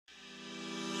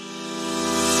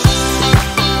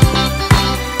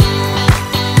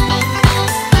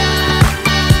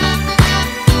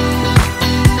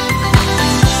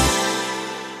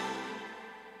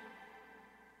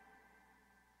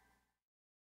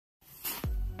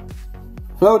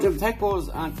Hello, Jim Tech Buzz,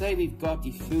 and today we've got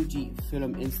the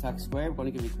FUJIFILM Instax Square. We're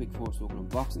going to give you a quick first look at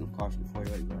unboxing, of course, before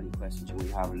you have any questions you may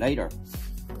have later.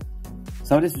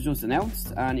 So this was just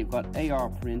announced, and you've got AR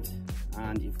print,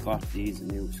 and you've got these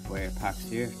new square packs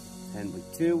here,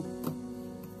 10x2.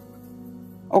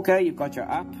 Okay, you've got your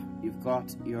app, you've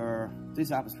got your,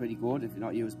 this app is pretty good if you've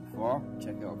not used it before,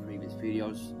 check out our previous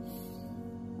videos.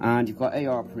 And you've got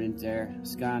AR print there,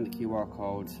 scan the QR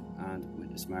code, and with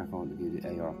the smartphone to view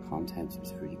the AR content, which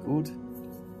is pretty good.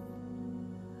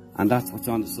 And that's what's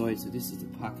on the side. So this is the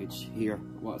package here.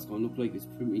 What it's going to look like is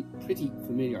pretty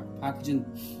familiar packaging,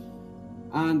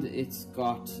 and it's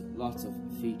got lots of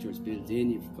features built in.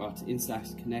 You've got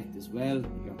Instax Connect as well,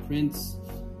 your prints,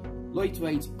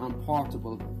 lightweight and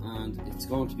portable, and it's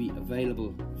going to be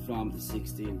available from the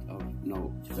 16th of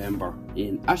November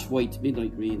in ash white,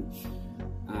 midnight green.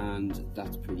 And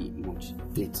that's pretty much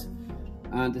it.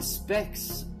 And the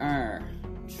specs are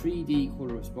 3D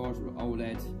color exposure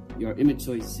OLED. Your image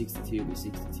size is 62 by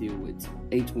 62 with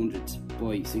 800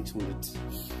 by 600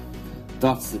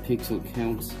 dots the pixel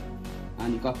count.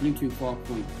 And you've got Bluetooth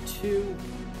 4.2,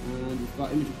 and you've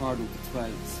got image recording up to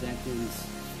 12 seconds.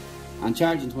 And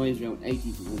charging time is around 80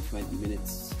 to 120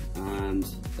 minutes. And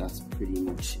that's pretty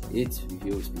much it with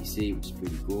USB-C, which is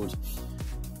pretty good.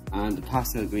 And the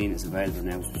pastel green is available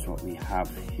now, which is what we have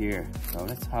here. So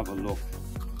let's have a look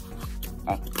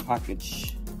at the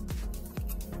package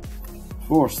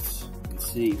first and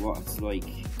see what it's like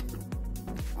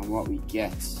and what we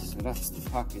get. So that's the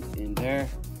packet in there,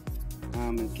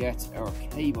 and we'll get our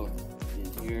cable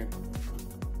in here,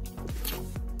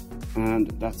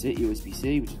 and that's it,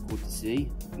 USB-C, which is good to see,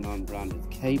 non-branded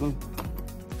cable.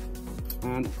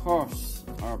 And of course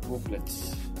our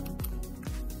booklets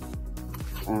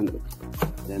and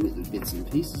then little bits and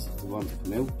pieces if you want to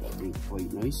come out. That'd be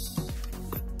quite nice.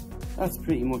 That's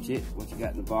pretty much it, what you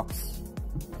get in the box.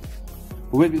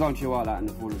 But we'll be going through all that in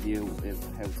the full review of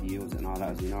how to use it and all that,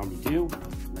 as we normally do, to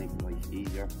make life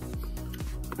easier.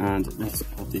 And let's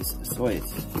put this aside.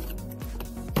 So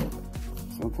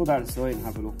we'll put that aside and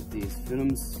have a look at these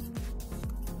films.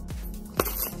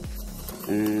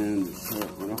 And sure,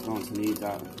 we're not going to need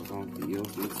that if we're going to be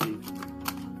using it.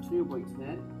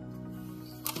 2x10.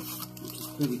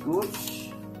 Pretty good.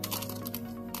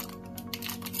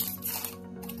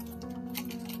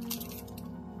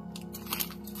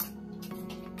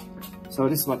 So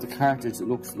this is what the cartridge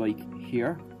looks like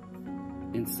here,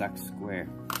 Instax Square.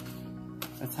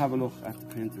 Let's have a look at the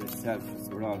printer itself, that's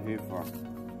what we're all here for.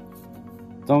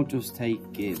 Don't just take,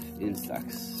 give,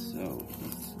 Instax. So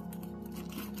let's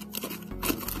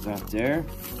put that there.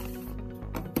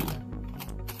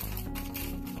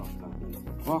 Pop that into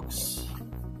the box.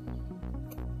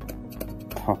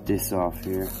 Pop this off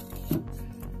here,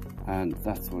 and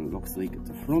that's what it looks like at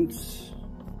the front.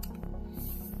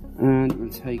 And we'll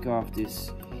take off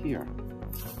this here,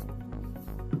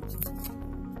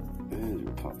 and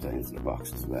we'll pop that into the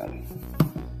box as well.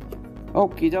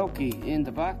 Okie dokie, in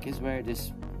the back is where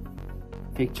this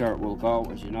picture will go,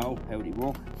 as you know how they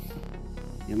work.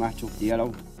 You match up the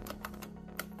yellow,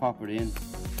 pop it in,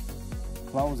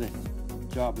 close it,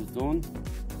 job is done,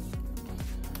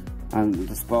 and we'll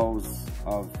dispose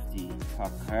of the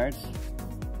top card.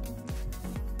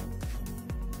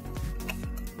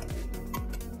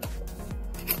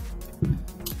 And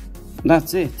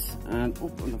that's it. And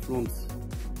up on the front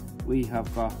we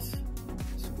have got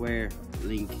Square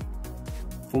Link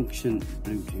function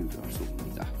Bluetooth or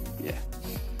something like that. Yeah.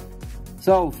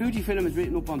 So FUJIFILM is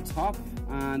written up on top,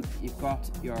 and you've got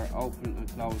your open and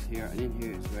close here, and in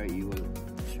here is where you will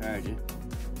charge it.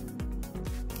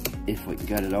 If I can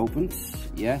get it opened,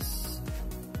 yes.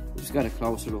 Just got a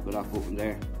closer look at that button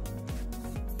there.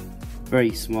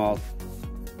 Very small.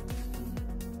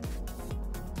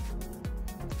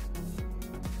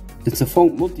 It's a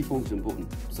multi-function button,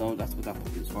 so that's what that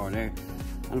button is for there.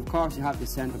 And of course you have the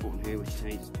center button here, which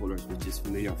changes colours, which is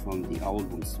familiar from the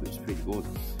old ones, which is pretty good.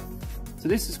 So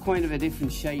this is kind of a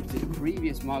different shape to the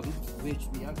previous model, which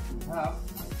we actually have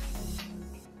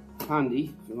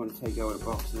handy. If you're going to take out the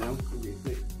box now, give me a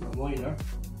quick reminder.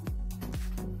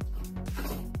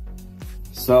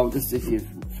 So this, if you've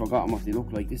forgotten what they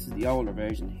look like, this is the older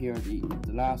version here.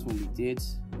 The last one we did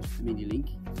was the MIni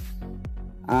LInk,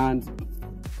 and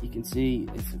you can see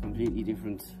it's a completely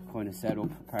different kind of setup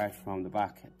apart from the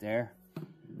back there,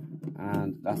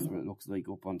 and that's what it looks like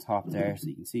up on top there. So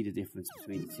you can see the difference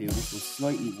between the two. This one's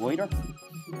slightly wider,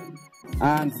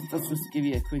 and that's just to give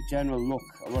you a quick general look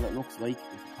at what it looks like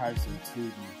in comparison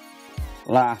to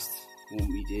the last one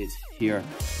we did here,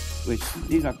 which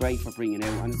these are great for bringing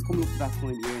out, and it's coming up to that time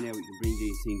of year now we can bring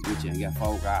these things with you and get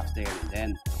photographs there and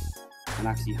then. and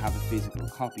actually have a physical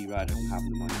copy rather than having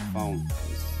them on your phone.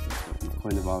 That's what we've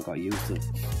kind of all got used to.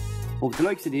 But with the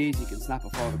likes of these, you can snap a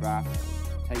photograph,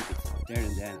 take it there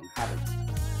and then, and have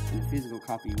it in a physical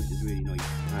copy, which is really nice.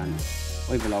 And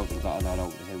I've allowed them got a lot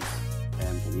over the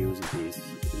house from using these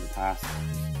in the past,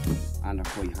 and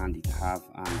they're quite handy to have,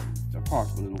 and they're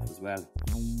portable enough as well,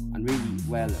 and really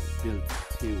well built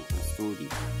too and sturdy.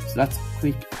 So that's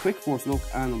a quick first look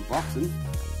and unboxing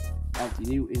of the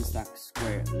new Instax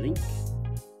MIni LInk,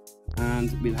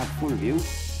 and we'll have a full review,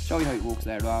 show you how it works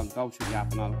later on, go through the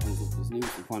app and all kinds of stuff. There's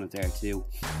news upon it there too,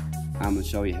 and we'll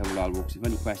show you how it all works. If you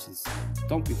have any questions,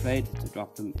 don't be afraid to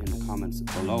drop them in the comments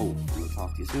below, and we'll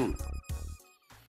talk to you soon.